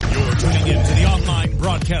online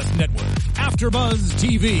broadcast network, AfterBuzz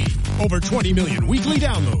TV. Over 20 million weekly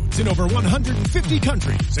downloads in over 150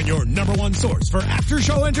 countries, and your number one source for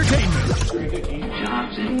after-show entertainment.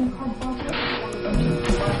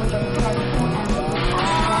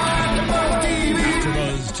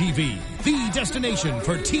 AfterBuzz TV, the destination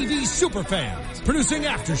for TV superfans, producing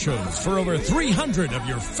aftershows for over 300 of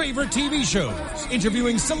your favorite TV shows,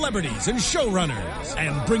 interviewing celebrities and showrunners,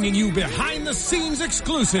 and bringing you behind-the-scenes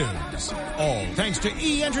exclusives. All thanks to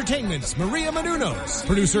E! Entertainment's Maria Menounos,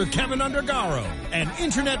 producer Kevin Undergaro, and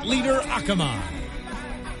internet leader Akamai.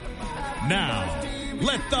 Now,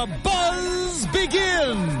 let the buzz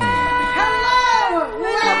begin! Hello!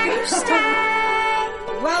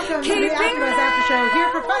 Welcome to the AfterBuzz After Show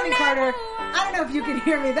here for Finding Carter. I don't know if you can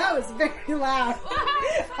hear me. That was very loud.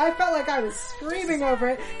 I felt like I was screaming over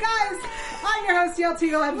it. Guys, I'm your host, Yael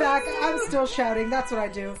Tygiel. I'm back. I'm still shouting. That's what I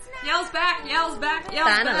do. Yell's back, yell's back, yell's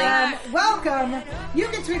back. Welcome. You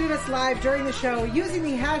can tweet at us live during the show using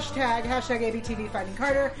the hashtag ABTV Finding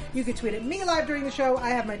Carter. You can tweet at me live during the show. I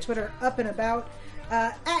have my Twitter up and about.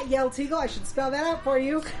 At Yael Tygiel. I should spell that out for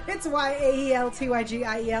you. It's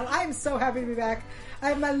YAELTYGIEL. I'm so happy to be back. I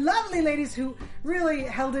have my lovely ladies who really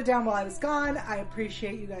held it down while I was gone. I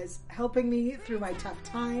appreciate you guys helping me through my tough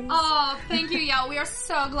times. Oh, thank you, Yael. We are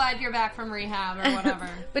so glad you're back from rehab or whatever.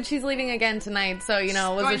 But she's leaving again tonight, so, you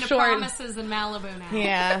know, it was going a to short... Promises in Malibu now.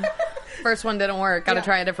 Yeah. First one didn't work. Gotta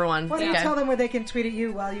try a different one. Why don't you tell them where they can tweet at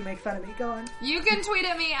you while you make fun of me? Go on. You can tweet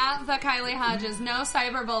at me at the Kylie Hodges. No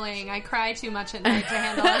cyberbullying. I cry too much at night to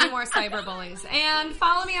handle any more cyberbullies. And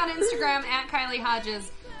follow me on Instagram at Kylie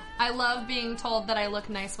Hodges. I love being told that I look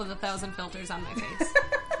nice with 1,000 filters on my face.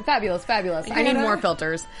 Fabulous, fabulous. I need more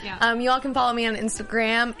filters. Yeah. You all can follow me on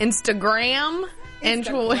Instagram, and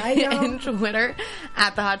Twitter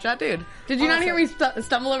at the Hotshot Dude. Did you not hear me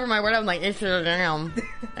stumble over my word? I'm like, Instagram.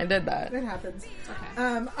 I did that. It happens. Okay.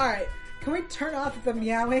 All right. Can we turn off the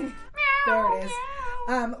meowing? There it is.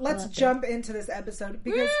 Let's jump into this episode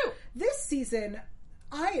because this season,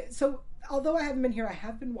 although I haven't been here, I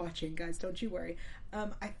have been watching, guys. Don't you worry.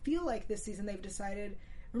 I feel like this season they've decided,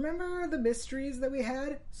 remember the mysteries that we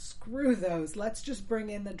had? Screw those. Let's just bring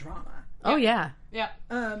in the drama. Oh, yeah. Yeah.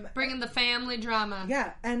 Bring in the family drama.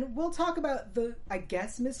 Yeah, and we'll talk about the, I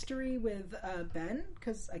guess, mystery with Ben,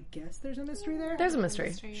 because I guess there's a mystery there. There's a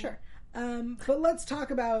mystery. Sure. But let's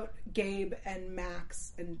talk about Gabe and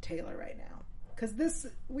Max and Taylor right now. Because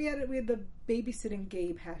we had the babysitting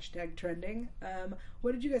Gabe hashtag trending.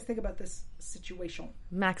 What did you guys think about this situation?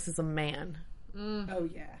 Max is a man. Oh,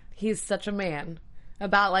 yeah. He's such a man.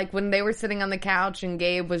 About, like, when they were sitting on the couch and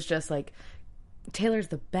Gabe was just like, Taylor's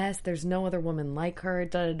the best. There's no other woman like her,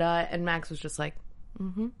 da-da-da. And Max was just like,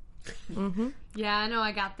 Yeah, I know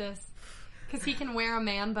I got this. Because he can wear a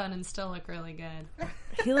man bun and still look really good.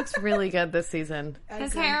 He looks really good this season.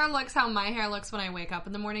 His hair looks how my hair looks when I wake up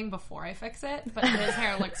in the morning before I fix it, but his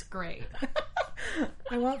hair looks great.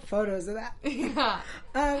 I want photos of that. Yeah.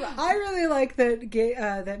 I really like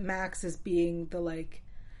that Max is being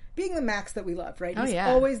the Max that we love, right? He's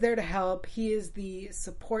always there to help. He is the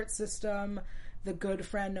support system, the good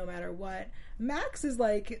friend no matter what. Max is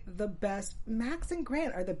like the best. Max and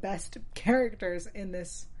Grant are the best characters in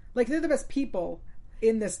this. Like, they're the best people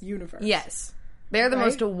in this universe. Yes. They're the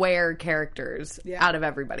most aware characters out of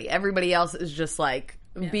everybody. Everybody else is just, like,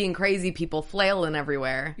 being crazy people flailing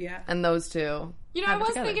everywhere. Yeah. And those two. You know, I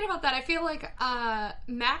was thinking about that. I feel like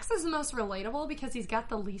Max is the most relatable because he's got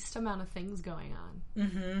the least amount of things going on.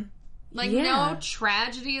 Mm-hmm. Like, no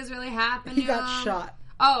tragedy is really happening. He got shot.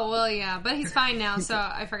 Oh, well, yeah. But he's fine now, so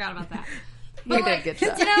I forgot about that. But he did get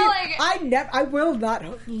shot. You know, like... I will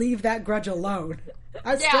not leave that grudge alone.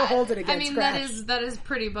 I still hold it against Crash. that is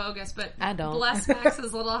pretty bogus, but I don't. Bless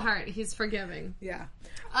Max's little heart. He's forgiving. Yeah.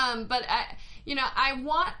 But, I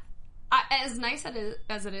want... as nice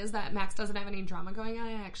as it is that Max doesn't have any drama going on,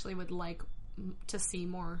 I actually would like to see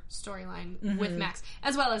more storyline with Max,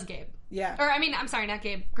 as well as Gabe. Yeah. Or, I'm sorry, not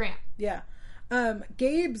Gabe, Grant. Yeah.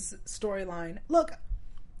 Gabe's storyline... Look,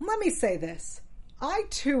 let me say this. I,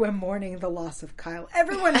 too, am mourning the loss of Kyle.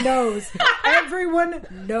 Everyone knows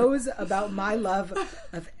about my love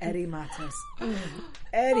of Eddie Matos.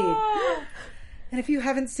 Eddie. And if you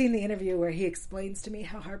haven't seen the interview where he explains to me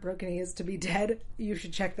how heartbroken he is to be dead, you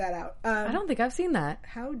should check that out. I don't think I've seen that.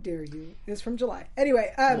 How dare you? It's from July.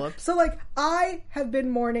 Anyway, so, I have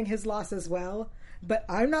been mourning his loss as well, but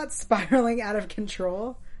I'm not spiraling out of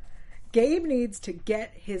control. Gabe needs to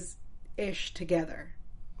get his ish together.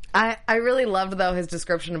 I really loved, though, his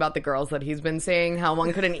description about the girls that he's been seeing, how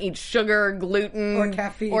one couldn't eat sugar, gluten...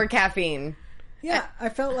 Or caffeine. Yeah, I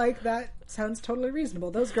felt like that sounds totally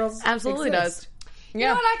reasonable. Those girls absolutely exist. does. You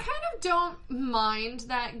know what? I kind of don't mind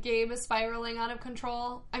that Gabe is spiraling out of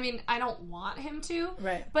control. I mean, I don't want him to.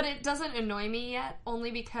 Right. But it doesn't annoy me yet,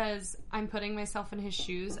 only because I'm putting myself in his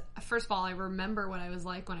shoes. First of all, I remember what I was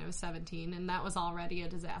like when I was 17, and that was already a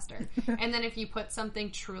disaster. And then if you put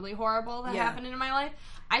something truly horrible that happened in my life,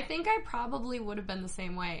 I think I probably would have been the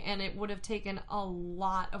same way, and it would have taken a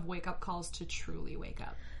lot of wake-up calls to truly wake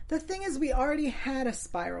up. The thing is, we already had a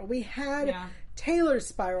spiral. We had Taylor's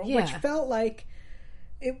spiral, which felt like...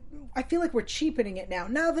 I feel like we're cheapening it now.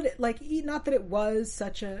 Now that it, not that it was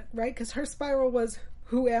such a, right? Because her spiral was,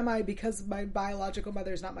 who am I because my biological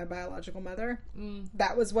mother is not my biological mother?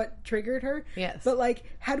 That was what triggered her. Yes. But,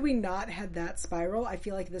 had we not had that spiral, I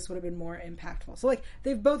feel like this would have been more impactful. So,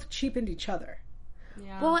 they've both cheapened each other.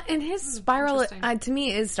 Yeah. Well, and his spiral, to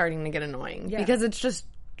me, is starting to get annoying. Because it's just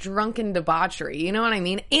drunken debauchery. You know what I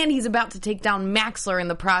mean? And he's about to take down Maxler in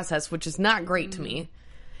the process, which is not great to me.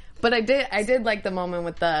 But I did like the moment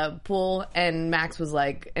with the pool, and Max was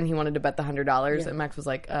like, and he wanted to bet the $100, and Max was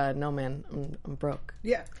like, no, man, I'm broke.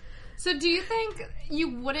 Yeah. So do you think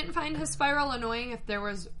you wouldn't find his spiral annoying if there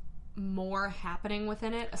was more happening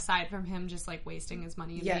within it, aside from him just, wasting his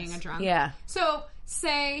money and being a drunk? Yeah. So,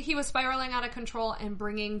 say he was spiraling out of control and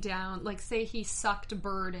bringing down, say he sucked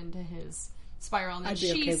Bird into his spiral, and then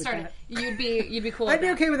she started. You'd be cool. I'd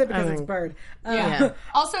be okay with it because it's Bird.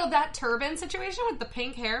 Also, that turban situation with the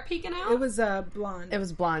pink hair peeking out. It was blonde. It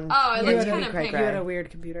was blonde. Oh, it looked kind of pink. You had a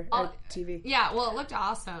weird computer or TV. Yeah, well, it looked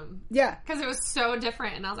awesome. Yeah, because it was so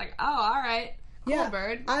different, and I was like, oh, all right, cool,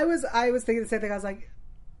 Bird. I was thinking the same thing. I was like,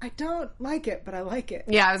 I don't like it, but I like it.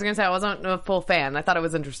 Yeah, I was gonna say I wasn't a full fan. I thought it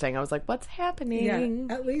was interesting. I was like, what's happening?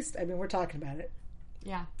 Yeah, at least we're talking about it.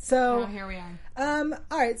 Yeah. So here we are.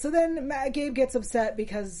 All right. So then Gabe gets upset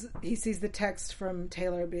because he sees the text from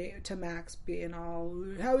Taylor to Max being all,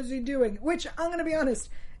 "How is he doing?" Which I'm going to be honest,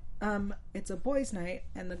 it's a boys' night,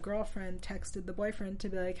 and the girlfriend texted the boyfriend to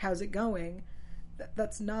be like, "How's it going?"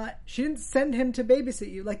 That's not. She didn't send him to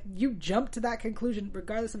babysit you. You jump to that conclusion,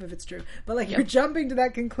 regardless of if it's true. But you're jumping to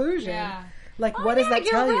that conclusion. Yeah. What does that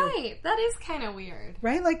tell you? You're right. That is kind of weird.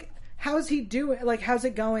 Right? How's he doing? How's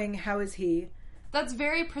it going? How is he? That's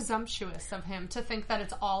very presumptuous of him to think that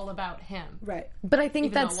it's all about him. Right. But I think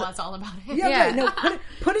Even though it was all about him. Yeah. Right. No,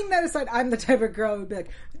 putting that aside, I'm the type of girl who would be like,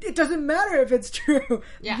 it doesn't matter if it's true.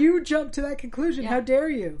 Yeah. You jump to that conclusion. Yeah. How dare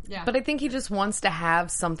you? Yeah. But I think he just wants to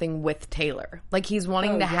have something with Taylor. He's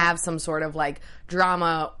wanting to have some sort of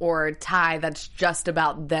drama or tie that's just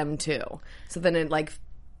about them two. So then it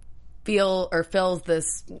fills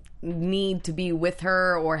this need to be with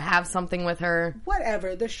her or have something with her.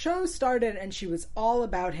 Whatever. The show started and she was all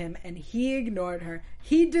about him and he ignored her.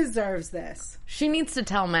 He deserves this. She needs to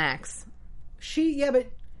tell Max. But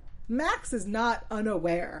Max is not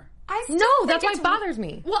unaware. No, that's why it bothers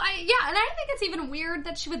me. Well, and I think it's even weird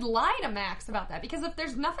that she would lie to Max about that, because if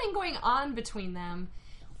there's nothing going on between them,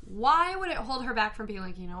 why would it hold her back from being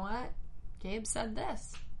like, you know what? Gabe said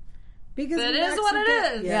this. Because it is what it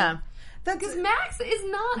is. Yeah. Because Max is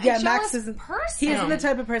not a jealous person. He isn't the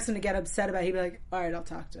type of person to get upset about. He'd be like, all right, I'll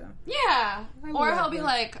talk to him. Yeah. Or he'll be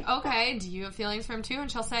like, okay, do you have feelings for him too?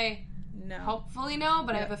 And she'll say, no. Hopefully no,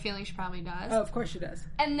 but I have a feeling she probably does. Oh, of course she does.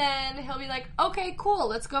 And then he'll be like, okay, cool,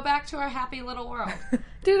 let's go back to our happy little world.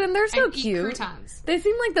 Dude, and they're so and cute. Eat croutons. They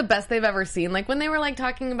seem like the best they've ever seen. When they were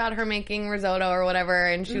talking about her making risotto or whatever,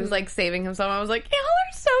 and she was saving him some, I was like, y'all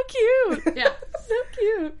are so cute. Yeah. So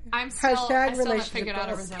cute. I still haven't figured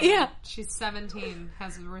out a risotto. Yeah. She's 17,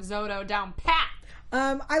 has a risotto down pat.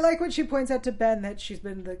 I like when she points out to Ben that she's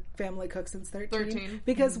been the family cook since 13.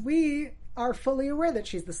 Because we are fully aware that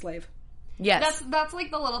she's the slave. Yes. That's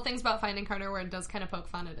the little things about Finding Carter where it does kind of poke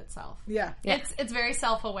fun at itself. Yeah. It's very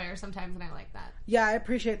self-aware sometimes, and I like that. Yeah, I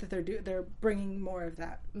appreciate that they're bringing more of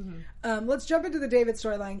that. Mm-hmm. Let's jump into the David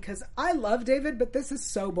storyline, because I love David, but this is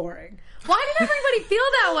so boring. Why did everybody feel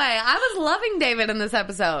that way? I was loving David in this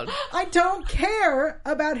episode. I don't care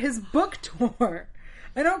about his book tour.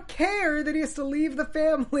 I don't care that he has to leave the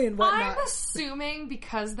family and whatnot. I'm assuming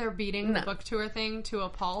because they're beating the book tour thing to a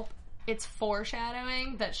pulp, it's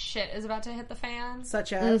foreshadowing that shit is about to hit the fan.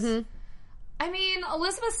 Such as? Mm-hmm. I mean,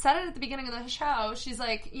 Elizabeth said it at the beginning of the show. She's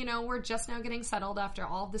like, we're just now getting settled after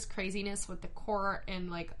all this craziness with the court and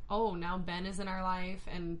now Ben is in our life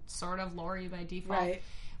and sort of Lori by default. Right.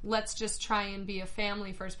 Let's just try and be a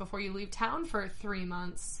family first before you leave town for 3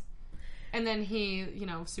 months. And then he,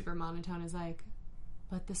 super monotone is like,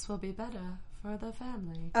 but this will be better for the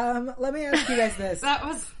family. Let me ask you guys this.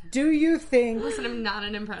 Do you think... Listen, I'm not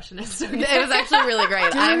an impressionist. Okay? It was actually really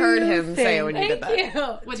great. I heard him say it when you did that.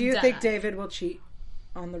 Thank you. Do you think David will cheat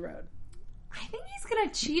on the road? I think he's going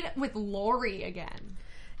to cheat with Lori again.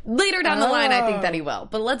 Later down the line, I think that he will.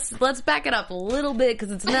 But let's back it up a little bit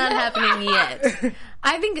because it's not happening yet.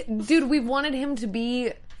 I think, dude, we've wanted him to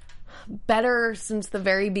be better since the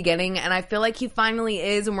very beginning, and I feel like he finally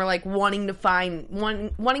is, and we're like wanting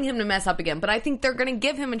him to mess up again. But I think they're going to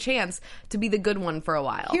give him a chance to be the good one for a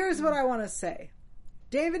while. Here's what I want to say.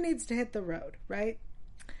 David needs to hit the road, right?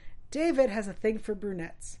 David has a thing for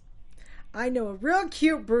brunettes. I know a real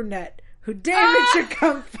cute brunette who David should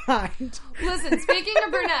come find. Listen, speaking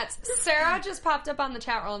of brunettes, Sarah just popped up on the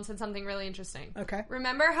chat roll and said something really interesting. Okay.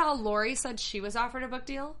 Remember how Lori said she was offered a book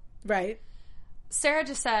deal? Right. Sarah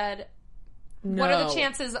just said, what are the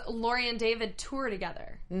chances Lori and David tour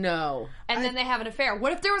together? No. And then they have an affair.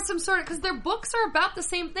 What if there was some sort of... Because their books are about the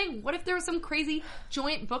same thing. What if there was some crazy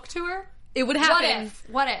joint book tour? It would happen.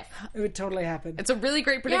 What if? It would totally happen. It's a really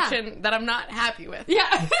great prediction that I'm not happy with.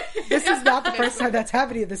 Yeah. This is not the first time that's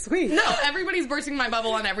happening this week. No, everybody's bursting my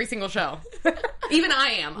bubble on every single show. Even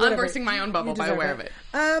I am. Whatever. I'm bursting my own bubble by aware of it.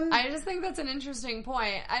 I just think that's an interesting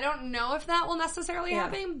point. I don't know if that will necessarily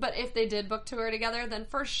happen, but if they did book tour together, then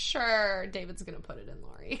for sure David's going to put it in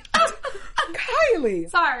Lori. Kylie!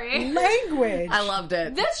 Sorry. Language! I loved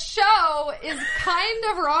it. This show is kind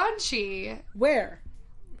of raunchy. Where?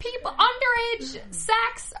 People, underage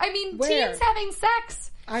sex. I mean, Where? teens having sex.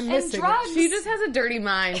 I'm and missing drugs. it. She just has a dirty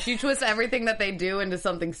mind. She twists everything that they do into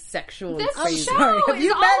something sexual and This crazy. show Sorry, have is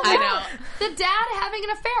you all met- I about the dad having an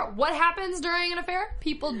affair. What happens during an affair?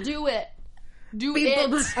 People do it. People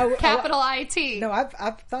it. Oh, Capital IT. No, I've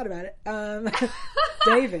thought about it.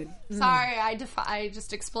 David. Sorry, I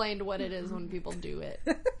just explained what it is when people do it.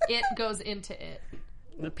 It goes into it.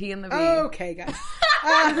 The P and the V. Okay, guys.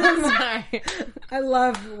 Sorry. I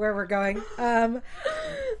love where we're going.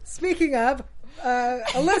 Speaking of,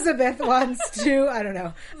 Elizabeth wants to, I don't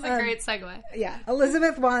know. It's a great segue. Yeah,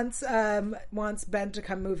 Elizabeth wants Ben to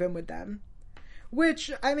come move in with them.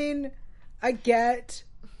 Which, I mean, I get.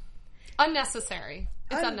 Unnecessary.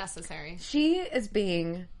 It's unnecessary. She is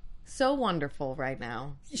being so wonderful right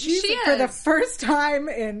now. She's She for the is. first time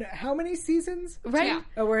in how many seasons? Right? Yeah.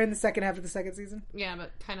 Oh, we're in the second half of the second season. Yeah,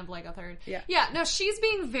 but kind of like a third. Yeah. Yeah, no, she's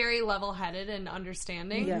being very level-headed and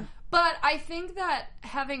understanding. Yeah. But I think that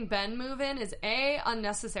having Ben move in is A,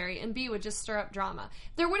 unnecessary, and B, would just stir up drama.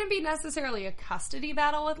 There wouldn't be necessarily a custody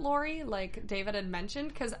battle with Lori, like David had mentioned,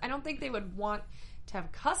 because I don't think they would want to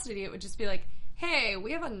have custody. It would just be like, hey,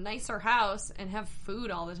 we have a nicer house and have food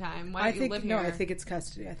all the time. Why don't you live here? No, I think it's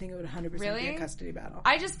custody. I think it would 100% be Really? a custody battle.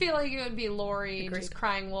 I just feel like it would be Lori just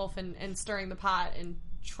crying wolf and stirring the pot and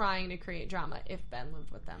trying to create drama if Ben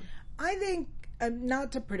lived with them. I think,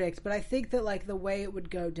 not to predict, but I think that like the way it would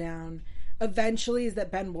go down eventually is that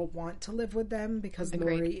Ben will want to live with them because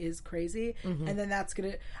Lori is crazy. And then that's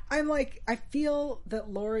going to... I feel that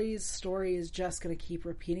Lori's story is just going to keep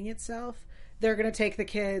repeating itself. They're going to take the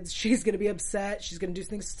kids. She's going to be upset. She's going to do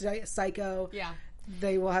something psycho. Yeah.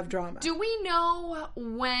 They will have drama. Do we know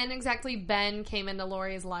when exactly Ben came into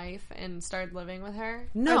Lori's life and started living with her?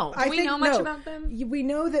 No. Do we know much about them? We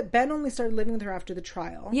know that Ben only started living with her after the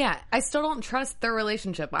trial. Yeah, I still don't trust their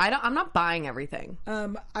relationship. I'm not buying everything.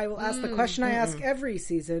 I will ask the question I ask every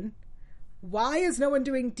season. Why is no one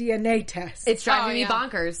doing DNA tests? It's driving me yeah.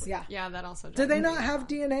 bonkers. Yeah. Yeah, that also does. Do they not have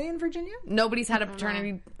DNA in Virginia? Nobody's had a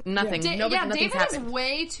paternity. Nothing. Nothing's David happened. is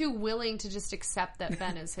way too willing to just accept that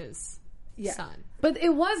Ben is his son. But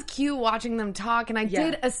it was cute watching them talk, and I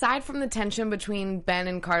did, aside from the tension between Ben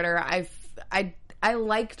and Carter, I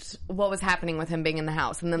liked what was happening with him being in the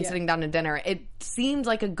house and them sitting down to dinner. It seemed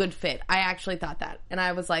like a good fit. I actually thought that. And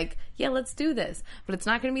I was like, yeah, let's do this. But it's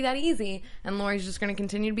not going to be that easy, and Lori's just going to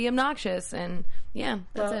continue to be obnoxious, and yeah,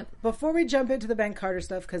 that's it. Before we jump into the Ben Carter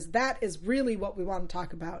stuff, because that is really what we want to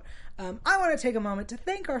talk about, I want to take a moment to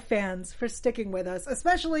thank our fans for sticking with us.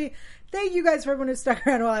 Especially, thank you guys for everyone who stuck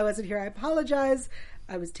around while I wasn't here. I apologize.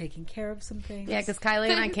 I was taking care of some things. Yeah, because Kylie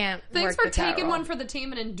and I can't Thanks work for the chat taking roll. one for the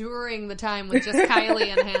team and enduring the time with just Kylie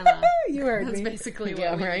and Hannah. You heard That's me. basically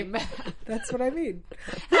Yeah, what we right. mean. That's what I mean.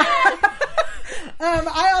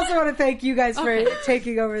 I also want to thank you guys for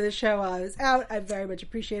taking over the show while I was out. I very much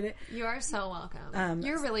appreciate it. You are so welcome.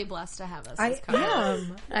 You're really blessed to have us. I as co-hosts.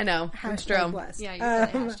 am. I know. It's true. Hashtag blessed. Yeah, you said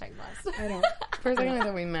it, hashtag blessed. I know. For a second, I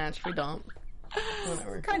thought we matched. We don't.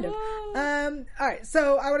 Whatever. Kind of. All right.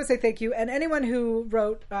 So I want to say thank you. And anyone who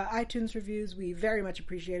wrote iTunes reviews, we very much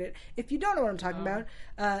appreciate it. If you don't know what I'm talking about,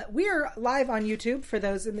 we are live on YouTube. For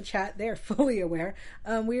those in the chat, they are fully aware.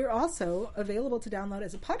 We are also available to download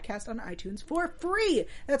as a podcast on iTunes for free.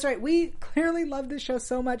 That's right. We clearly love this show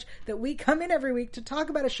so much that we come in every week to talk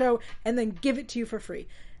about a show and then give it to you for free.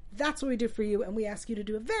 That's what we do for you. And we ask you to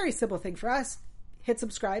do a very simple thing for us. Hit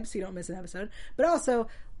subscribe so you don't miss an episode. But also,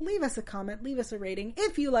 leave us a comment, leave us a rating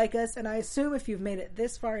if you like us, and I assume if you've made it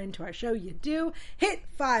this far into our show, you do. Hit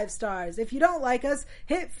 5 stars. If you don't like us,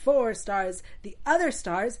 hit 4 stars. The other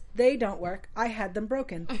stars, they don't work. I had them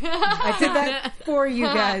broken. I did that for you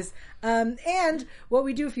guys. And what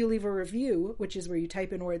we do if you leave a review, which is where you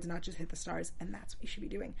type in words, not just hit the stars, and that's what you should be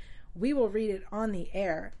doing. We will read it on the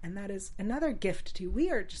air, and that is another gift to you. We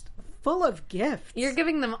are just full of gifts. You're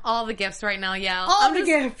giving them all the gifts right now, Yael. All the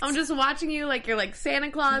gifts. I'm just watching you like you're like Santa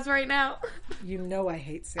Claus right now. You know I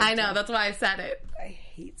hate Santa. I know, that's why I said it. I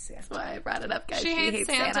hate Santa. That's why I brought it up, guys. She hates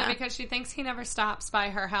Santa because she thinks he never stops by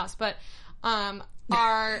her house. But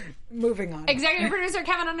our moving on. Executive producer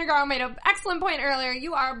Kevin Undergaro made an excellent point earlier.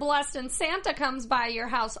 You are blessed, and Santa comes by your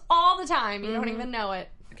house all the time. You don't even know it.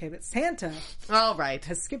 Okay, but Santa, all right,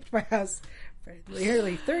 has skipped my house for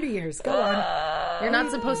nearly 30 years. Go on. You're not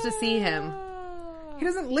supposed to see him. He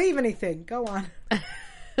doesn't leave anything. Go on. You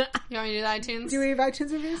want me to do the iTunes? Do we have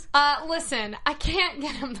iTunes reviews? Listen, I can't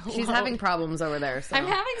get him to She's load. having problems over there. So. I'm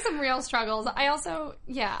having some real struggles.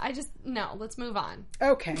 No, let's move on.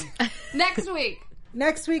 Okay. Next week.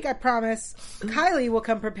 Next week, I promise, Kylie will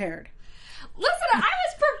come prepared. Listen, I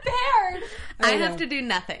was prepared. I have to do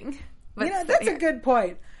nothing. That's a good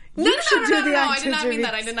point. No, I did not mean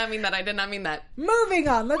that. I did not mean that. Moving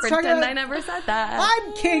on. Let's talk Pretend about... I never said that.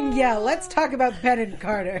 I'm King Yael. Let's talk about Ben and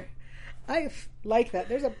Carter. I like that.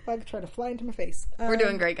 There's a bug trying to fly into my face. We're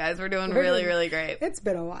doing great, guys. We're doing really, really great. It's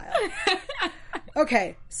been a while.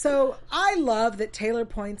 Okay, so I love that Taylor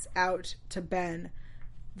points out to Ben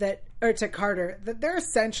to Carter that they're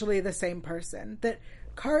essentially the same person. That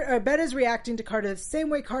Ben is reacting to Carter the same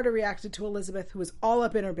way Carter reacted to Elizabeth, who was all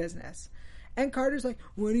up in her business. And Carter's like,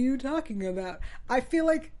 what are you talking about? I feel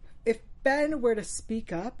like if Ben were to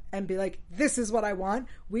speak up and be like, this is what I want,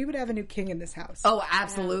 we would have a new king in this house. Oh,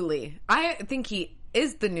 absolutely. I think he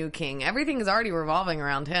is the new king. Everything is already revolving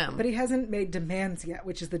around him. But he hasn't made demands yet,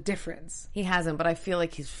 which is the difference. He hasn't, but I feel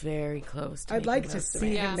like he's very close to I'd like to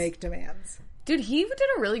see him make demands. Dude, he did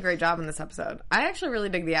a really great job in this episode. I actually really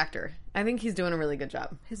dig the actor. I think he's doing a really good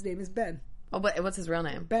job. His name is Ben. Oh, what's his real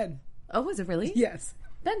name? Ben. Oh, is it really? Yes.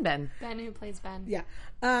 Ben. Ben, who plays Ben. Yeah.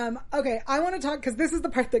 Okay, I want to talk, because this is the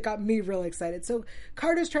part that got me really excited. So,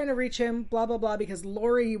 Carter's trying to reach him, blah, blah, blah, because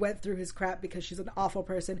Lori went through his crap because she's an awful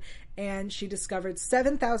person, and she discovered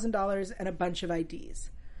 $7,000 and a bunch of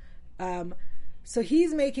IDs. So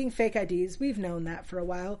he's making fake IDs. We've known that for a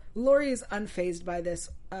while. Lori is unfazed by this,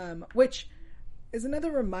 which is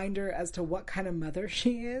another reminder as to what kind of mother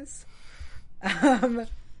she is. Oh,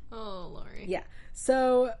 Lori. Yeah.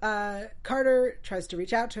 So Carter tries to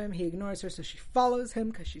reach out to him. He ignores her, so she follows him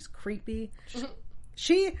because she's creepy.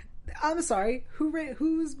 I'm sorry.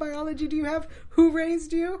 Whose biology do you have? Who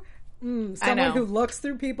raised you? Someone who looks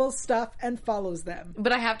through people's stuff and follows them.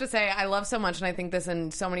 But I have to say, I love so much, and I think this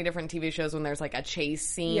in so many different TV shows when there's like a chase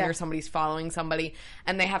scene or somebody's following somebody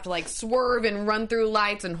and they have to like swerve and run through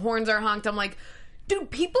lights and horns are honked. I'm like,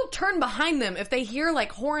 dude, people turn behind them if they hear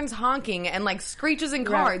like horns honking and like screeches in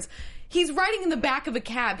cars. Right. He's riding in the back of a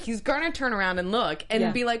cab. He's gonna turn around and look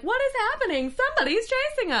and be like, what is happening? Somebody's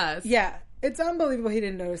chasing us. Yeah. It's unbelievable he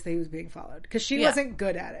didn't notice that he was being followed because she wasn't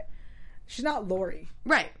good at it. She's not Lori.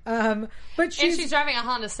 Right. But she's driving a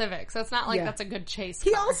Honda Civic, so it's not like that's a good chase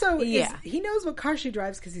car. He also he knows what car she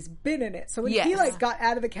drives because he's been in it. So when he like got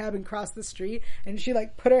out of the cab and crossed the street and she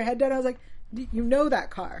like put her head down, I was like, you know that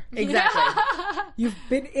car. Exactly. You've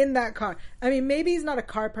been in that car. I mean, maybe he's not a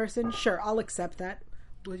car person. Sure, I'll accept that.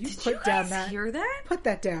 Will you put down that? Hear that? Put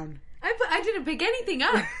that down. I didn't pick anything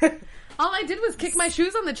up. All I did was kick my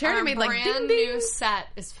shoes on the chair and made like ding ding. Brand new set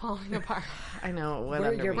is falling apart. I know.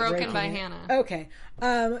 Whatever. You're broken by Hannah. Okay.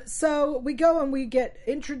 So we go and we get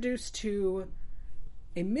introduced to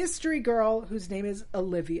a mystery girl whose name is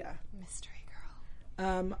Olivia. Mystery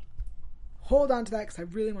girl. Hold on to that because I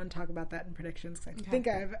really want to talk about that in predictions because I think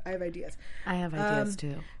I have ideas. I have ideas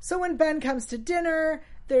too. So when Ben comes to dinner,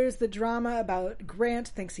 there's the drama about Grant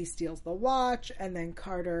thinks he steals the watch, and then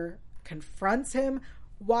Carter confronts him.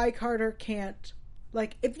 Why Carter can't,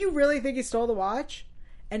 like, if you really think he stole the watch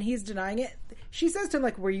and he's denying it, she says to him,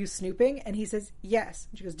 like, were you snooping? And he says, yes.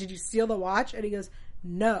 And she goes, did you steal the watch? And he goes,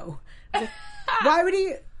 no. Like, why would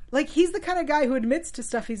he, like, he's the kind of guy who admits to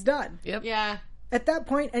stuff he's done. Yep. Yeah. At that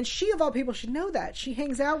point, and she, of all people, should know that. She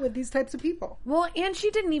hangs out with these types of people. Well, and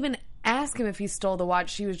she didn't even ask him if he stole the watch.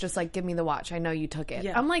 She was just like, give me the watch. I know you took it.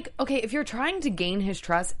 Yeah. I'm like, okay, if you're trying to gain his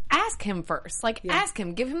trust, ask him first. Like, ask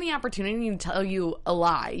him. Give him the opportunity to tell you a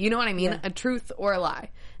lie. You know what I mean? Yeah. A truth or a lie.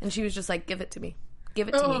 And she was just like, give it to me. Give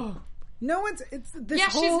it to me. No one's... It's this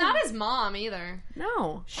she's not his mom either.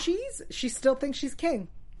 No. She still thinks she's king.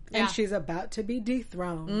 and she's about to be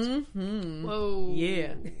dethroned. Mm-hmm. Whoa.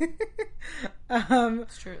 Yeah.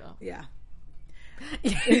 It's true, though. Yeah.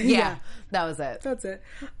 Yeah, that was it. That's it.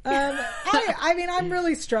 I mean, I'm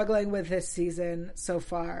really struggling with this season so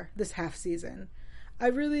far, this half season. I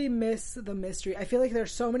really miss the mystery. I feel like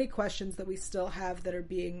there's so many questions that we still have that are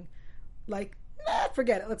being like,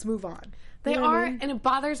 forget it, let's move on. They are, and it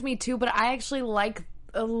bothers me too, but I actually like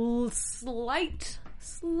a slight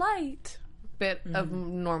bit of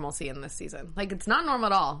normalcy in this season. Like, it's not normal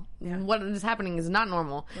at all. Yeah. What is happening is not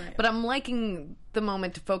normal. Right. But I'm liking the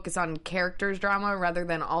moment to focus on characters' drama rather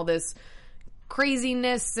than all this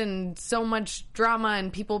craziness and so much drama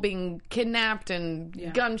and people being kidnapped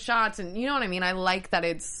and gunshots and you know what I mean? I like that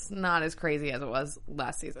it's not as crazy as it was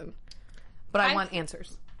last season. But I want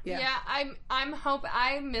answers. Yeah,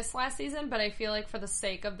 I missed last season, but I feel like for the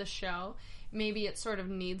sake of the show, maybe it sort of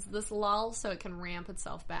needs this lull so it can ramp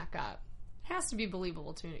itself back up. It has to be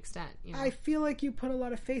believable to an extent. You know? I feel like you put a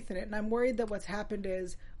lot of faith in it, and I'm worried that what's happened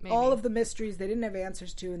is all of the mysteries they didn't have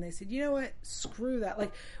answers to, and they said, you know what, screw that.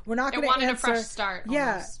 Like, we're not going to answer... It wanted a fresh start,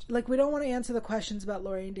 almost. Like, we don't want to answer the questions about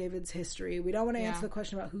Lori and David's history. We don't want to answer the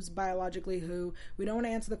question about who's biologically who. We don't want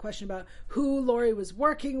to answer the question about who Lori was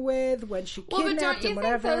working with when she kidnapped and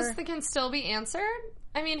whatever. Think those can still be answered?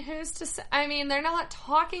 I mean, who's to say... I mean, they're not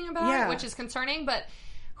talking about it, which is concerning, but...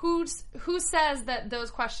 Who says that those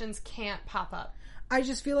questions can't pop up? I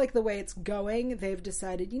just feel like the way it's going, they've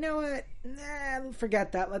decided, you know what? Nah,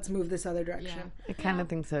 forget that. Let's move this other direction. Yeah. I kind of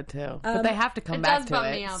think so, too. But they have to come back to it. It does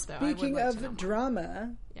bum me out, though. Speaking of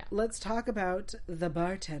drama, let's talk about The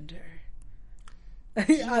Bartender.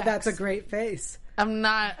 That's a great face. I'm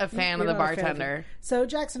not a fan of The Bartender. So,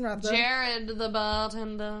 Jackson Rothko. Jared the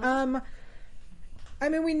Bartender. I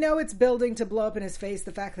mean, we know it's building to blow up in his face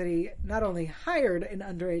the fact that he not only hired an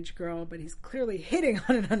underage girl, but he's clearly hitting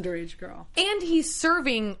on an underage girl. And he's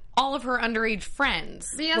serving all of her underage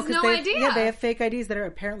friends. He has no idea. Yeah, they have fake IDs that are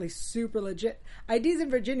apparently super legit. IDs in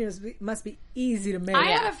Virginia must be easy to make. I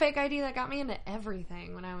had a fake ID that got me into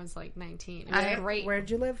everything when I was like 19. It was great. Where'd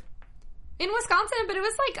you live? In Wisconsin, but it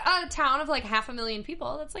was like a town of like 500,000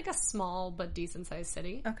 people. That's like a small but decent sized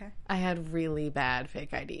city. Okay. I had really bad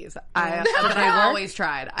fake IDs. But I always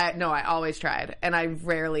tried. I always tried. And I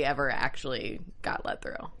rarely ever actually got let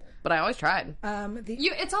through. But I always tried.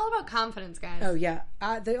 It's all about confidence, guys. Oh, yeah.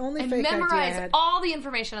 The only fake ID I had... memorize all the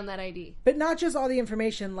information on that ID. But not just all the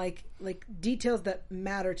information, like details that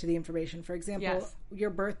matter to the information. For example, your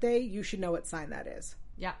birthday, you should know what sign that is.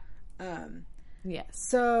 Yeah. Yes.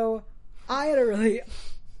 So... I had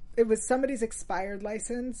it was somebody's expired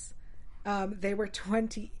license. They were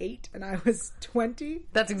 28 and I was 20.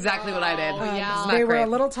 That's exactly what I did. They were a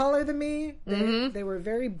little taller than me. They were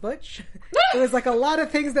very butch. It was like a lot of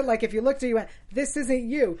things that like if you looked at you went, this isn't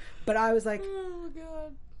you. But I was like, oh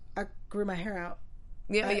God. I grew my hair out.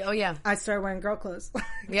 Yeah. I started wearing girl clothes.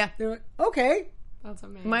 Yeah. They were like, okay. That's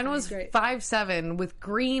amazing. Mine was 5'7" with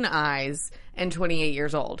green eyes and 28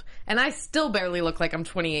 years old. And I still barely look like I'm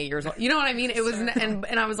 28 years old. You know what I mean? It was, and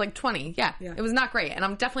I was like 20. Yeah. It was not great. And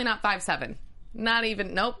I'm definitely not 5'7". Not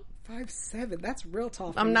even, nope. 5'7", that's real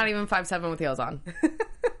tall. I'm not even 5'7" with heels on.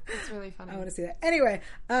 That's really funny. I want to see that. Anyway,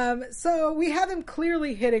 so we have him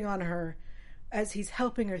clearly hitting on her as he's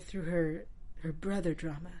helping her through her brother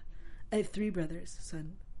drama. I have 3 brothers,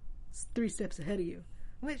 son. It's 3 steps ahead of you.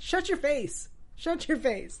 Wait, shut your face. Shut your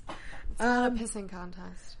face. It's not a pissing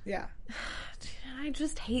contest. Yeah. I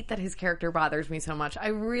just hate that his character bothers me so much. I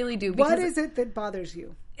really do. What is it that bothers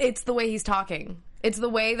you? It's the way he's talking. It's the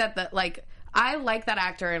way that I like that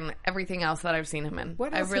actor and everything else that I've seen him in.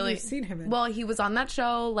 What else have you seen him in? Well, he was on that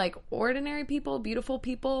show, like, Ordinary People, Beautiful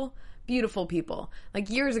People. Beautiful People. Like,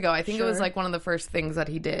 years ago. I think it was, like, one of the first things that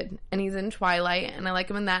he did. And he's in Twilight, and I like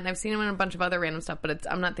him in that. And I've seen him in a bunch of other random stuff, but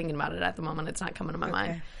I'm not thinking about it at the moment. It's not coming to my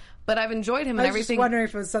mind. But I've enjoyed him in everything. I was just wondering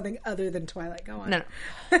if it was something other than Twilight. Go on. No.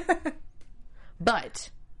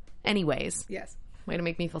 But, anyways. Yes. Way to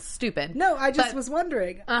make me feel stupid. No, I just was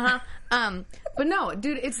wondering. But no,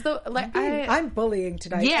 dude, it's the... like I'm bullying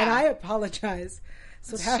tonight, and I apologize.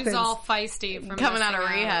 That's what happens. She's all feisty from coming out of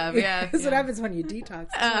rehab. Yeah. That's what happens when you detox.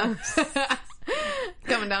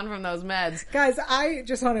 Coming down from those meds. Guys, I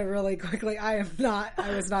just want to really quickly, I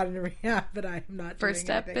was not in rehab, but I am not First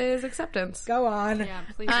step is acceptance. Go on. Yeah,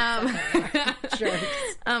 please accept Sure.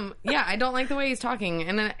 Yeah, I don't like the way he's talking.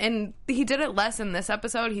 And he did it less in this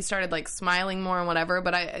episode. He started like smiling more and whatever,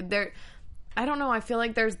 but I don't know, I feel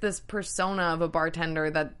like there's this persona of a bartender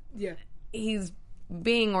that he's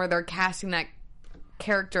being, or they're casting that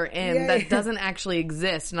character in that doesn't actually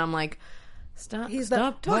exist. And I'm like,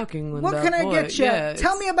 Stop talking with what that can I boy. get you? Yeah,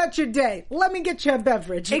 Tell me about your day. Let me get you a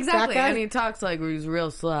beverage. Exactly. And he talks like he's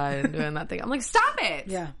real sly and doing that thing. I'm like, stop it.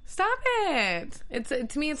 Yeah. Stop it.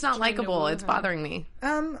 To me, it's not likable. It's bothering me.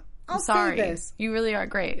 I'll Sorry. say this. You really are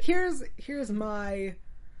great. Here's my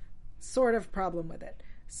sort of problem with it.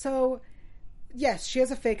 So, yes, she has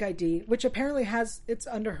a fake ID, which apparently it's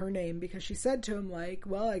under her name because she said to him, like,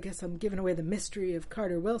 well, I guess I'm giving away the mystery of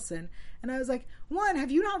Carter Wilson. And I was like, one, have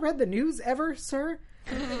you not read the news ever, sir?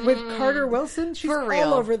 With Carter Wilson? She's For real.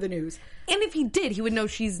 all over the news. And if he did, he would know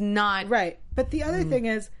she's not. Right. But the other thing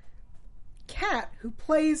is, Kat, who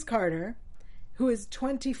plays Carter, who is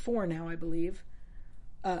 24 now, I believe,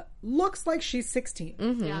 looks like she's 16.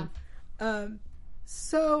 Mm-hmm. Yeah.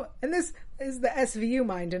 So, and this is the SVU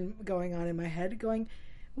mind going on in my head, going,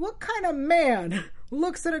 what kind of man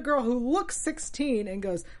looks at a girl who looks 16 and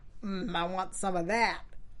goes, I want some of that?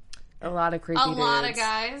 A lot of creepy dudes. A lot of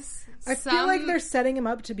guys. I feel like they're setting him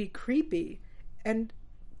up to be creepy. And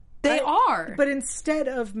they are. But instead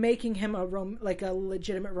of making him a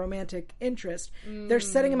legitimate romantic interest, they're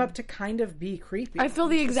setting him up to kind of be creepy. I feel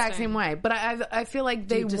the exact same way. But I feel like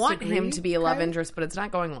they want him to be a love interest, but it's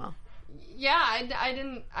not going well. Yeah, I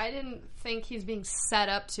didn't think he's being set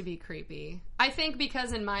up to be creepy. I think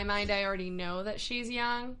because in my mind I already know that she's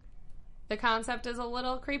young, the concept is a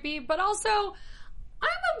little creepy. But also, I'm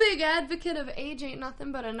a big advocate of age ain't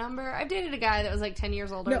nothing but a number. I've dated a guy that was like 10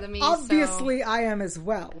 years older than me. Obviously, I am as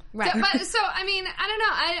well. Right. But so, I mean, I don't know.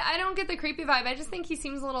 I don't get the creepy vibe. I just think he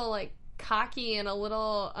seems a little like cocky and a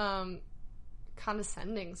little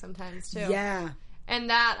condescending sometimes too. Yeah. And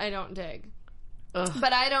that I don't dig. Ugh.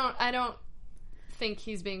 But I don't think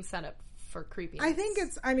he's being set up for creepiness. I think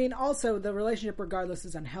also the relationship regardless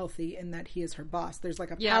is unhealthy in that he is her boss. There's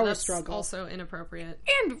like a power struggle. Also inappropriate.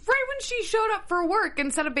 And right when she showed up for work,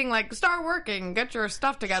 instead of being like, start working, get your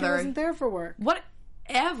stuff together. She wasn't there for work.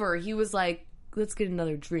 Whatever. He was like, let's get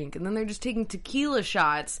another drink. And then they're just taking tequila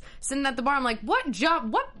shots, sitting at the bar. I'm like, what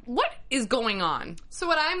is going on? So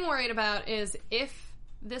what I'm worried about is if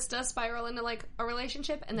this does spiral into like a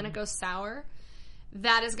relationship and then it goes sour,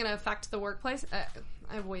 that is going to affect the workplace.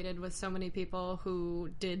 I've waited with so many people who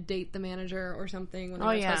did date the manager or something when they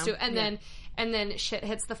were supposed to, and then shit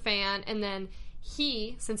hits the fan, and then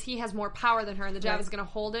since he has more power than her, and the job is going to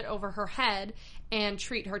hold it over her head and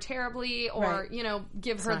treat her terribly, or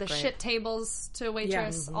give her the shit tables to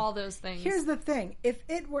waitress, all those things. Here's the thing: if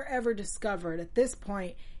it were ever discovered at this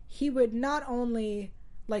point, he would not only.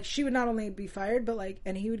 She would not only be fired, but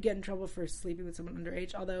and he would get in trouble for sleeping with someone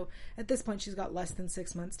underage. Although at this point she's got less than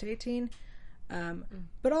 6 months to 18.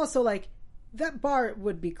 But also that bar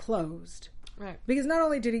would be closed. Right. Because not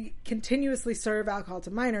only did he continuously serve alcohol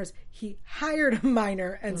to minors, he hired a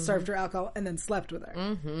minor and served her alcohol and then slept with her.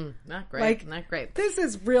 Mm-hmm. Not great. Not great. This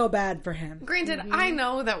is real bad for him. Granted, I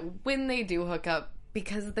know that when they do hook up,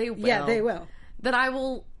 because they will. Yeah, they will. That I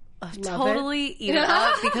will totally eat it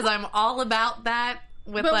up because I'm all about that.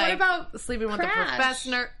 What about sleeping with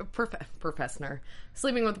a professor,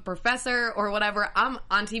 sleeping with a professor or whatever? I'm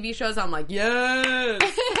on TV shows. I'm like, yes,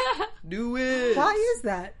 do it. Why is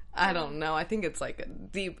that? I don't know. I think it's like a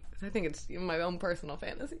deep. I think it's my own personal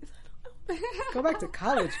fantasies. I don't know. Go back to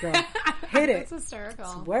college, girl. Hit it. It's hysterical.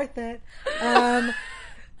 It's worth it.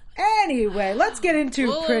 Anyway, let's get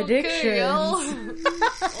into predictions.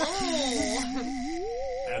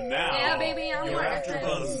 And now, yeah, baby, I'm your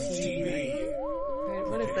AfterBuzz TV.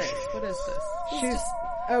 What is this? What is this? She's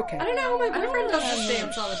okay. I don't know. My boyfriend does this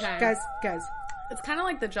dance all the time. Guys. It's kind of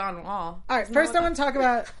like the John Wall. All right, first I want to talk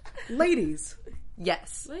about ladies.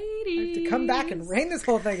 Yes. Ladies. To come back and rein this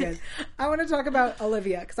whole thing in. I want to talk about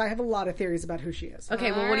Olivia, because I have a lot of theories about who she is.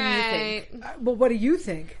 Okay, well, what do you think? What do you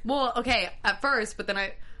think? Well, okay, at first,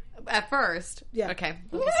 yeah. Okay,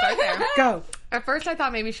 we'll start there. Go. At first, I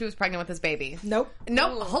thought maybe she was pregnant with his baby. Nope.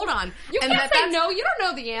 Hold on. You can't say no. You don't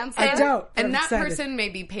know the answer. I don't. And that person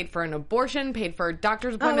maybe paid for an abortion, paid for a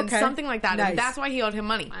doctor's appointment, something like that. Nice. And that's why he owed him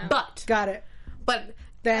money. Wow. But. Got it. But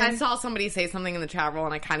then I saw somebody say something in the chat room,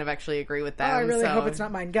 and I kind of actually agree with that. I really hope it's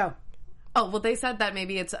not mine. Go. Oh, well, they said that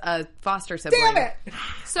maybe it's a foster sibling. Damn it!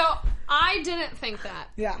 So, I didn't think that.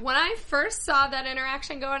 Yeah. When I first saw that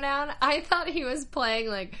interaction going down, I thought he was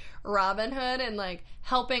playing, Robin Hood and,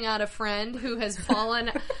 helping out a friend who has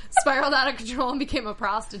spiraled out of control and became a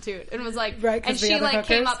prostitute. And was right, and she,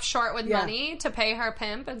 came up short with money to pay her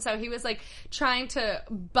pimp. And so he was, trying to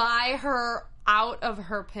buy her out of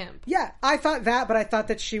her pimp. Yeah, I thought that, but I thought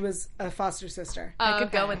that she was a foster sister. I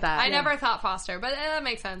could go with that. I never thought foster, but that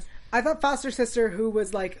makes sense. I thought foster sister who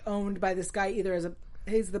was owned by this guy either as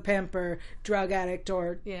he's the pimper, drug addict,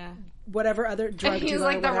 or whatever other drug dealer. He's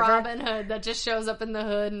like the Robin Hood that just shows up in the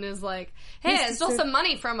hood and is like, "Hey, I stole some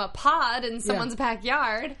money from a pod in someone's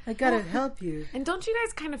backyard. I gotta help you." And don't you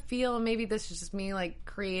guys kind of feel, maybe this is just me like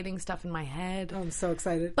creating stuff in my head? Oh, I'm so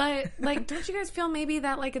excited. But like, don't you guys feel maybe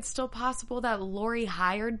that like it's still possible that Lori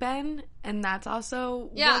hired Ben, and that's also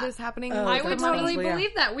what is happening? I would totally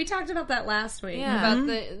believe that. We talked about that last week about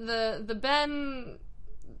the Ben.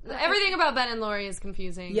 Everything about Ben and Lori is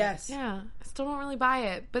confusing. Yes. Yeah. I still don't really buy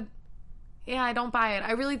it, but. Yeah, I don't buy it.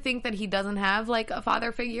 I really think that he doesn't have, like, a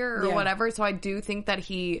father figure or whatever, so I do think that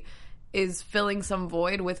he is filling some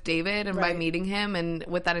void with David and by meeting him and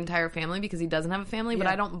with that entire family because he doesn't have a family, but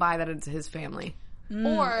I don't buy that it's his family.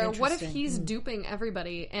 Or what if he's duping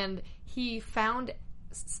everybody and he found...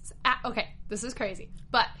 Okay, this is crazy.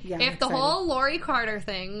 But if the whole Lori Carter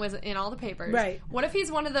thing was in all the papers, what if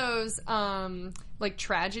he's one of those, like,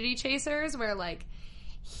 tragedy chasers where, like,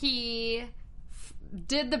 he...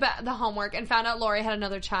 did the homework and found out Lori had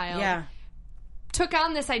another child. Yeah. Took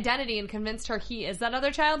on this identity and convinced her he is that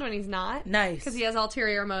other child when he's not. Nice. Because he has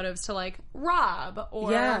ulterior motives to, like, rob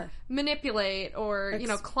or manipulate or,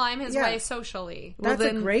 climb his way socially. That's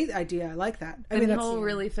a great idea. I like that. I mean, he'll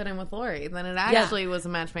really fit in with Lori. Then it actually was a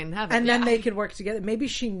match made in heaven. And then they could work together. Maybe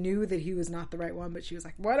she knew that he was not the right one, but she was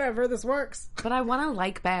like, whatever, this works. But I want to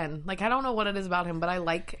like Ben. Like, I don't know what it is about him, but I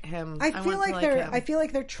like him. I feel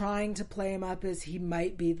like they're trying to play him up as he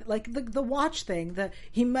might be. Like, the watch thing.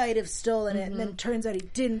 He might have stolen it, and then turns out he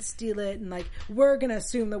didn't steal it, and, like, we're going to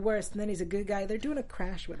assume the worst, and then he's a good guy. They're doing a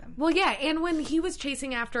crash with him. Well, yeah, and when he was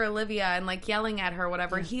chasing after Olivia and, like, yelling at her,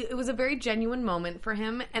 whatever, it was a very genuine moment for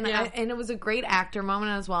him, and and it was a great actor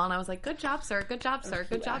moment as well, and I was like, good job, sir, good job, sir,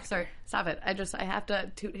 good job, sir. Stop it. I have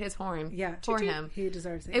to toot his horn for him. He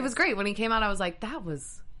deserves it. It was great. When he came out, I was like, that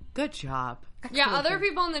was good job. Other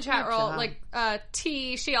people in the chat roll, like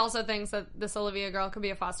T, she also thinks that this Olivia girl could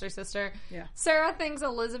be a foster sister. Yeah. Sarah thinks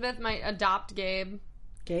Elizabeth might adopt Gabe.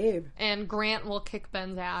 And Grant will kick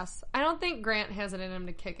Ben's ass. I don't think Grant has it in him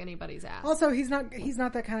to kick anybody's ass. Also, he's not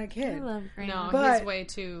that kind of kid. I love Grant. No, he's way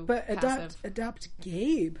too passive. Adopt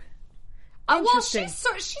Gabe. Well,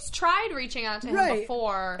 she's tried reaching out to him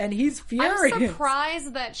before. And he's furious. I'm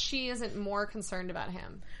surprised that she isn't more concerned about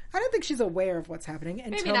him. I don't think she's aware of what's happening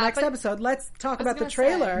until next episode. Let's talk about the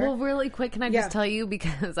trailer. Well, really quick, can I just tell you,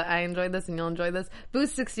 because I enjoyed this and you'll enjoy this,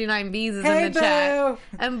 Boo69Bs is in the chat.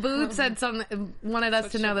 And Boo said something, wanted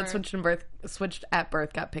us to know that Switched at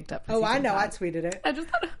Birth got picked up. Oh, I know. I tweeted it. I just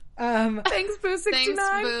thought... thanks, Boo69.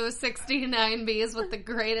 Thanks, Boo69Bs with the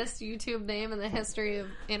greatest YouTube name in the history of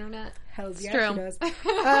internet. Hell's yeah, she does.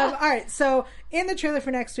 All right, so in the trailer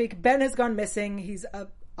for next week, Ben has gone missing. He's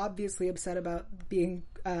obviously upset about being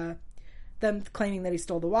them claiming that he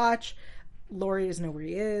stole the watch. Lori doesn't know where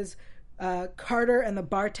he is. Carter and the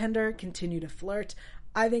bartender continue to flirt.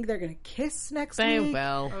 I think they're going to kiss next week. They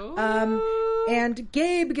will. And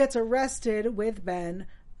Gabe gets arrested with Ben,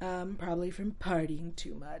 probably from partying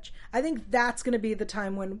too much. I think that's going to be the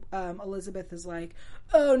time when Elizabeth is like,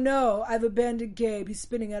 oh no, I've abandoned Gabe. He's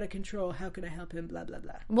spinning out of control. How can I help him? Blah, blah,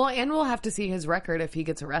 blah. Well, and we'll have to see his record if he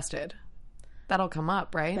gets arrested. That'll come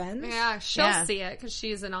up, right? Ben's? Yeah, she'll see it because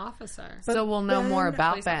she's an officer. So we'll know more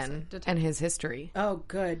about Ben and his history. Oh,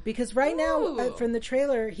 good. Because right now, from the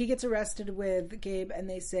trailer, he gets arrested with Gabe, and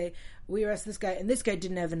they say, we arrest this guy, and this guy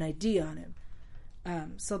didn't have an ID on him.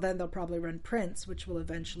 So then they'll probably run prints, which will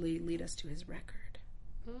eventually lead us to his record.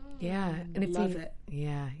 Yeah, and if Love it.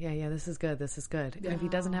 Yeah. This is good. Yeah. And if he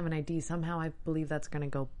doesn't have an ID, somehow I believe that's going to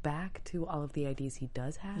go back to all of the IDs he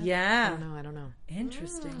does have. Yeah, I don't know.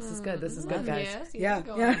 Interesting. This is good, guys.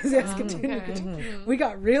 Yes. Continue. We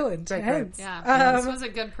got real intense. Yeah, this was a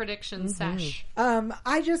good prediction sesh.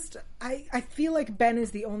 I feel like Ben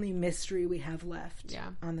is the only mystery we have left.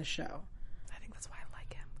 On the show. I think that's why I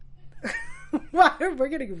like him. We're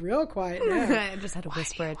getting real quiet now. I just had to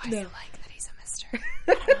whisper it. Why do you like that he's a mystery?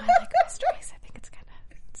 I don't know, I like mysteries. I think it's kind of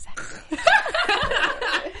sexy.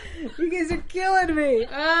 You guys are killing me.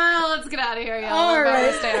 Let's get out of here, y'all. We're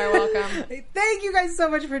about to stay our welcome. Thank you guys so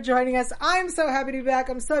much for joining us. I'm so happy to be back.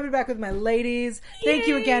 I'm so happy to be back with my ladies. Thank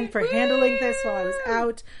you again for handling this while I was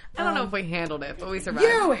out. I don't know if we handled it, but we survived.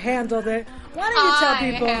 You handled it. Why don't you tell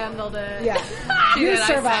people? I handled it. Yeah. You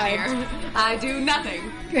survived. I do nothing.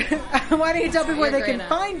 Why don't you tell people where they can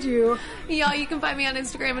find you? Y'all, you can find me on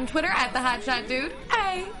Instagram and Twitter at @TheHotShotDude.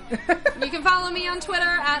 Hey. You can follow me on Twitter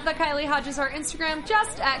at @TheKylieHodges or Instagram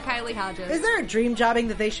just at Kylie Hodges. Is there a dream jobbing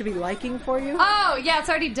that they should be liking for you? Oh, yeah, it's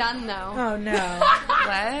already done, though. Oh, no.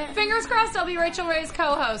 What? Fingers crossed I'll be Rachel Ray's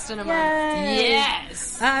co-host in a month.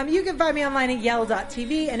 Yes. You can find me online at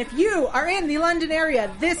yell.tv, and if you are in the London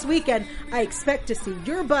area this weekend, I expect to see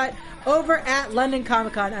your butt over at London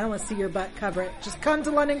Comic Con. I don't want to see your butt, cover it. Just come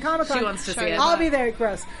to London Comic Con. She wants to see it. I'll be there.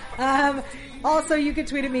 Gross. Also, you can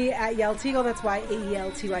tweet at me at YelTeagle. That's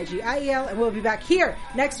YAELTYGIEL. And we'll be back here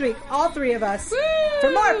next week, all three of us,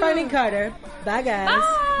 for more Finding Carter. Bye, guys.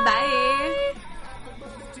 Bye.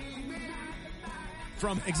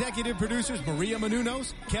 From executive producers Maria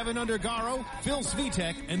Menounos, Kevin Undergaro, Phil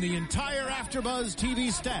Svitek, and the entire AfterBuzz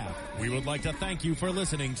TV staff, we would like to thank you for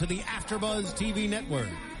listening to the AfterBuzz TV network.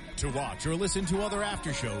 To watch or listen to other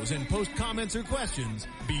after shows and post comments or questions,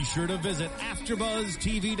 be sure to visit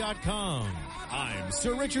AfterBuzzTV.com. I'm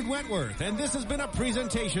Sir Richard Wentworth, and this has been a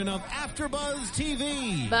presentation of AfterBuzz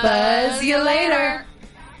TV. Buzz you later.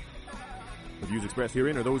 The views expressed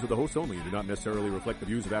herein are those of the hosts only and do not necessarily reflect the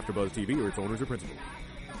views of AfterBuzz TV or its owners or principals.